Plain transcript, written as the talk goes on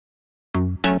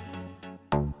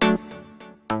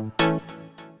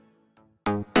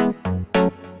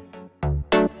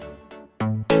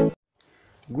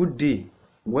Good day.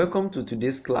 Welcome to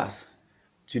today's class.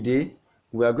 Today,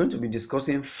 we are going to be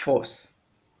discussing force.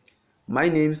 My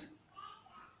names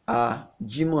are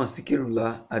Jimoh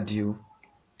Sikirula Adio.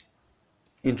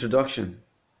 Introduction.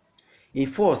 A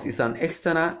force is an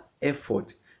external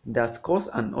effort that causes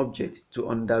an object to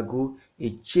undergo a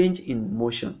change in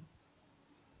motion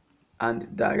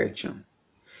and direction.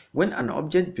 When an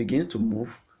object begins to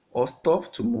move or stops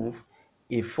to move,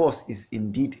 a force is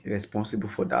indeed responsible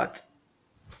for that.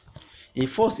 A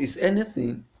force is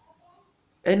any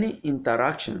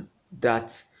interaction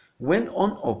that, when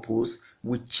unopposed,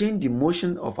 will change the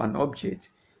motion of an object.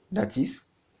 That is,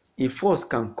 a force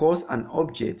can cause an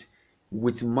object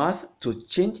with mass to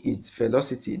change its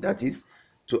velocity, that is,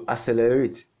 to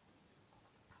accelerate.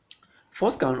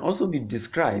 Force can also be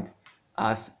described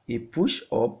as a push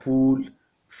or pull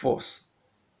force.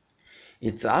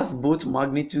 It has both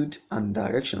magnitude and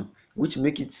direction, which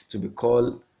make it to be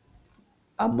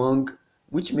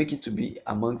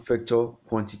among vector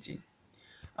quantity.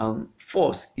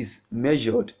 Force is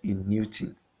measured in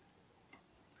Newton.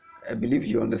 I believe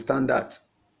you understand that.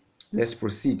 Let's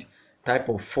proceed. Type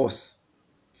of force.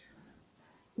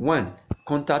 1.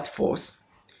 Contact force.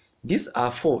 These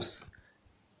are forces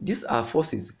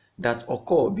that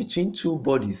occur between two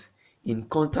bodies in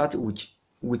contact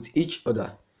with each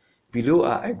other. Below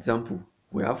are example.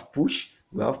 We have push,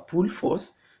 we have pull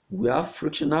force, we have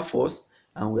frictional force,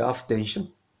 and we have tension.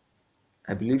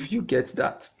 I believe you get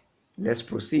that. Let's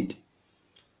proceed.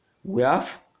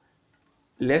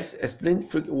 Let's explain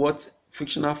what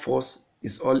frictional force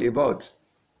is all about.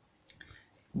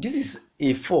 This is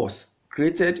a force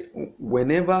created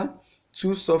whenever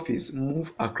two surfaces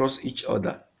move across each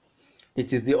other.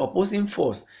 It is the opposing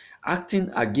force acting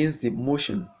against the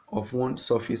motion of one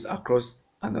surface across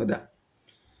another.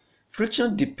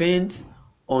 Friction depends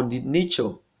on the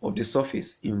nature of the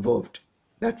surface involved.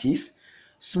 That is,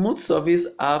 smooth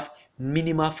surfaces have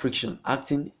minimal friction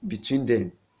acting between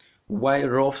them, while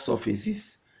rough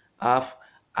surfaces have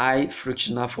high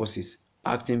frictional forces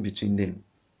acting between them.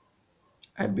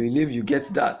 I believe you get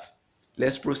that.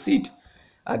 Let's proceed.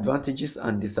 Advantages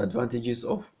and disadvantages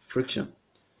of friction.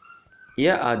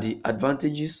 Here are the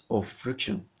advantages of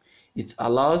friction. It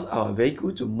allows our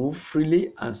vehicle to move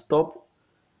freely and stop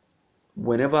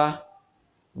whenever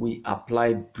we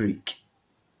apply brake.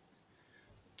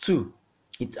 2.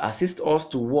 It assists us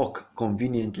to walk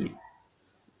conveniently.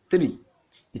 3.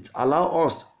 It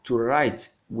allows us to write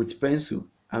with pencil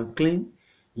and clean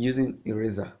using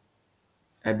eraser.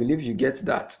 I believe you get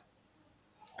that.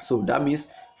 So that means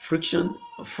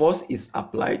force is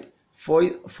applied,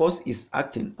 force is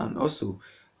acting, and also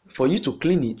for you to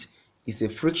clean it is a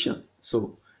friction.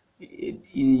 So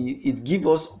it gives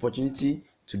us opportunity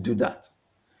to do that.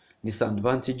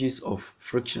 Disadvantages of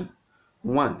friction.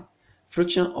 1.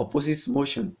 Friction opposes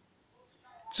motion.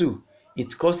 2.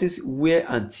 It causes wear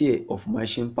and tear of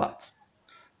machine parts.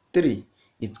 3.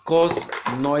 It causes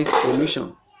noise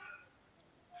pollution.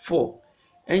 4.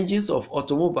 Engines of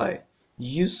automobile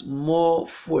use more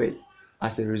fuel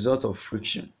as a result of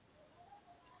friction.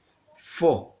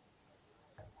 4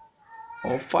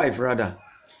 or 5 rather,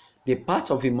 the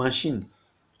part of a machine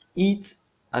heat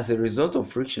as a result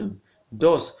of friction,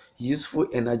 thus useful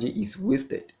energy is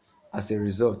wasted as a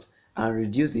result and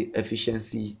reduce the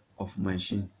efficiency of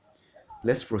machine.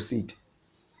 Let's proceed.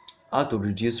 How to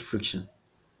reduce friction.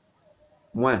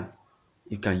 1.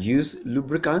 You can use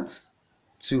lubricant.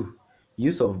 2.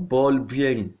 Use of ball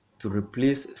bearing to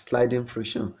replace sliding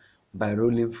friction by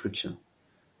rolling friction.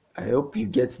 I hope you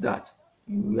get that.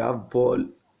 We have ball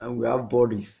and we have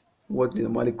bodies, what they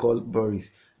normally call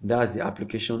bodies. That's the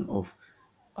application of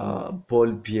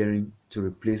ball bearing to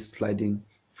replace sliding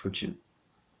friction.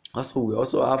 Also, we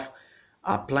also have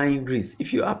applying grease.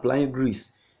 If you're applying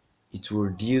grease, it will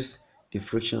reduce the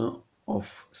friction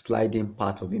of sliding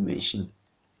part of a machine.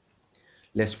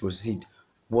 Let's proceed.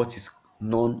 What is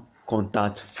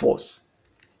non-contact force?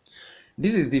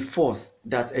 This is the force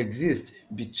that exists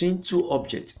between two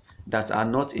objects that are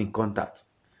not in contact.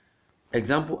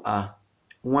 Examples are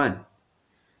 1.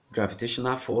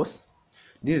 Gravitational force.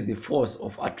 This is the force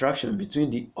of attraction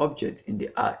between the object in the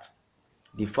earth.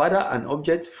 The farther an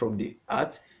object from the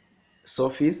earth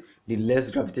surface, the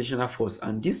less gravitational force,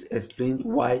 and this explains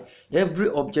why every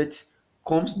object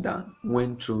comes down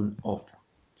when thrown up.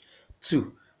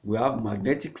 2. We have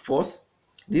magnetic force.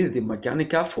 This is the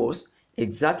mechanical force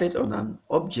exerted on an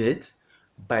object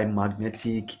by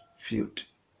magnetic field.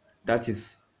 That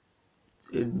is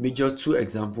a major 2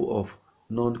 example of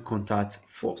non-contact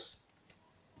force.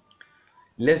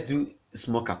 Let's do a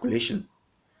small calculation.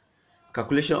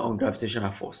 Calculation on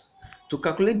gravitational force. To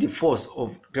calculate the force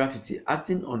of gravity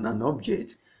acting on an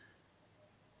object,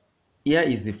 here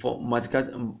is the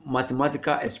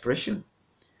mathematical expression,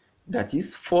 that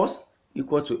is force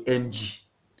equal to mg,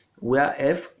 where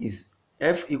F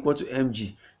equal to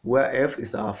mg, where F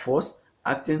is our force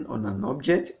acting on an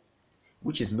object,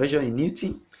 which is measured in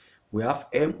Newton. We have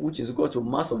m, which is equal to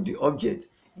mass of the object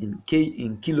in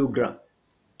kilogram,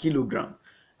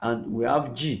 and we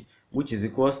have g, which is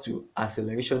equals to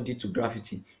acceleration due to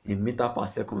gravity in meter per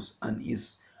seconds, and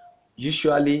is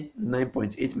usually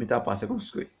 9.8 meter per second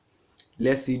square.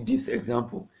 Let's see this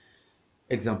example.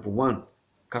 Example 1.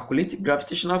 Calculate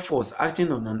gravitational force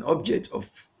acting on an object of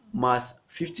mass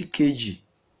 50 kg,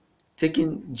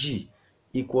 taking g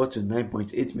equal to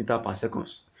 9.8 meter per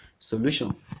seconds.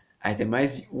 Solution.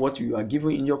 Itemize what you are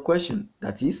given in your question.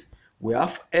 That is, we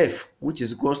have F, which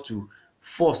is equals to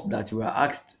force that we are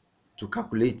asked to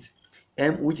calculate,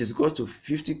 M, which is equals to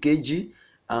 50 kg,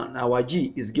 and our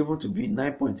g is given to be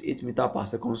 9.8 meter per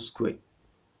second square.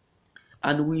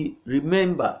 And we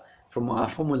remember from our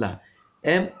formula,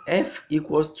 mf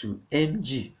equals to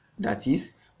mg, that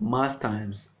is mass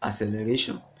times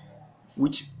acceleration,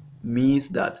 which means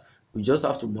that we just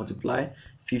have to multiply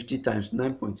 50 times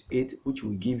 9.8, which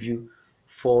will give you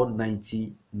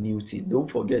 490 Newton. Don't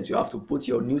forget, you have to put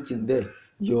your Newton there,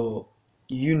 your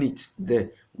unit there,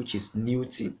 which is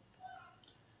Newton.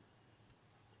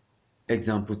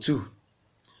 Example 2.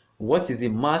 What is the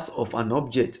mass of an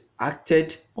object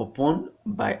acted upon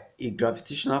by a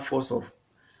gravitational force of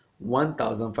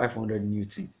 1500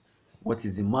 Newton? What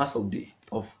is the mass of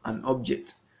an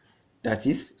object? That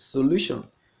is solution.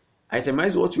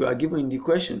 Itemize what we are given in the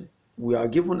question. We are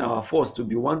given our force to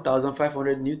be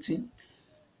 1500 Newton.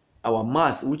 Our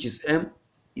mass, which is m,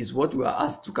 is what we are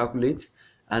asked to calculate,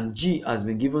 and g has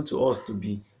been given to us to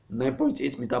be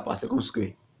 9.8 meter per second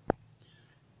square.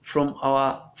 From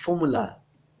our formula,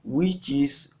 which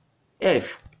is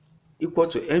F equal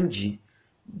to mg,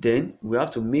 then we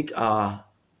have to make our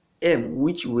m,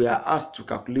 which we are asked to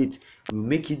calculate, we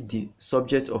make it the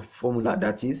subject of formula.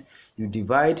 That is, you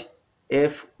divide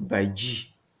F by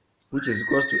g, which is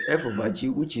equals to F over g,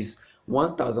 which is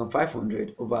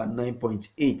 1500 over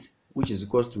 9.8, which is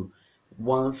equals to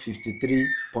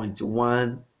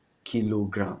 153.1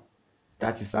 kilogram.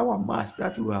 That is our mass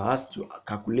that we are asked to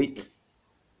calculate.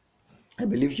 I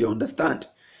believe you understand.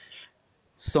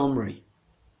 Summary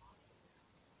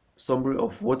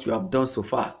of what you have done so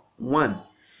far. 1.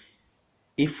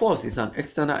 A force is an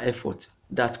external effort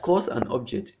that causes an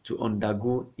object to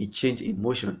undergo a change in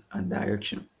motion and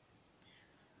direction.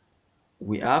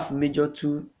 We have major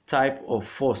two types of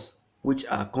force, which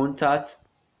are contact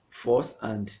force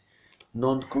and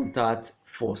non-contact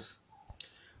force.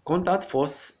 Contact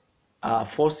force are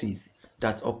forces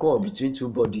that occur between two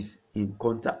bodies in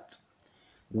contact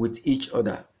with each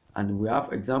other, and we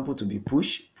have example to be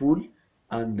push, pull,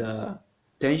 and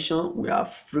tension. We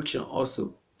have friction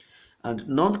also. And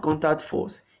non-contact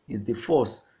force is the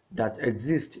force that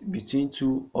exists between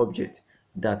two objects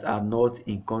that are not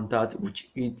in contact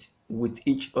with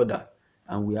each other,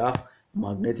 and we have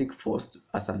magnetic force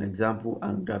as an example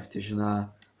and gravitational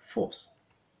force.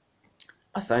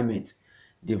 Assignment: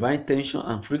 divine tension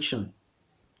and friction.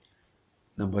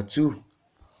 Number 2,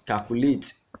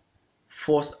 calculate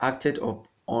force acted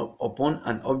upon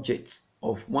an object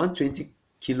of 120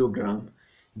 kilogram,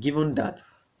 given that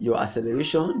your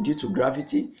acceleration due to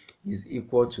gravity is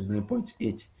equal to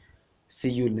 9.8. See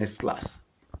you next class.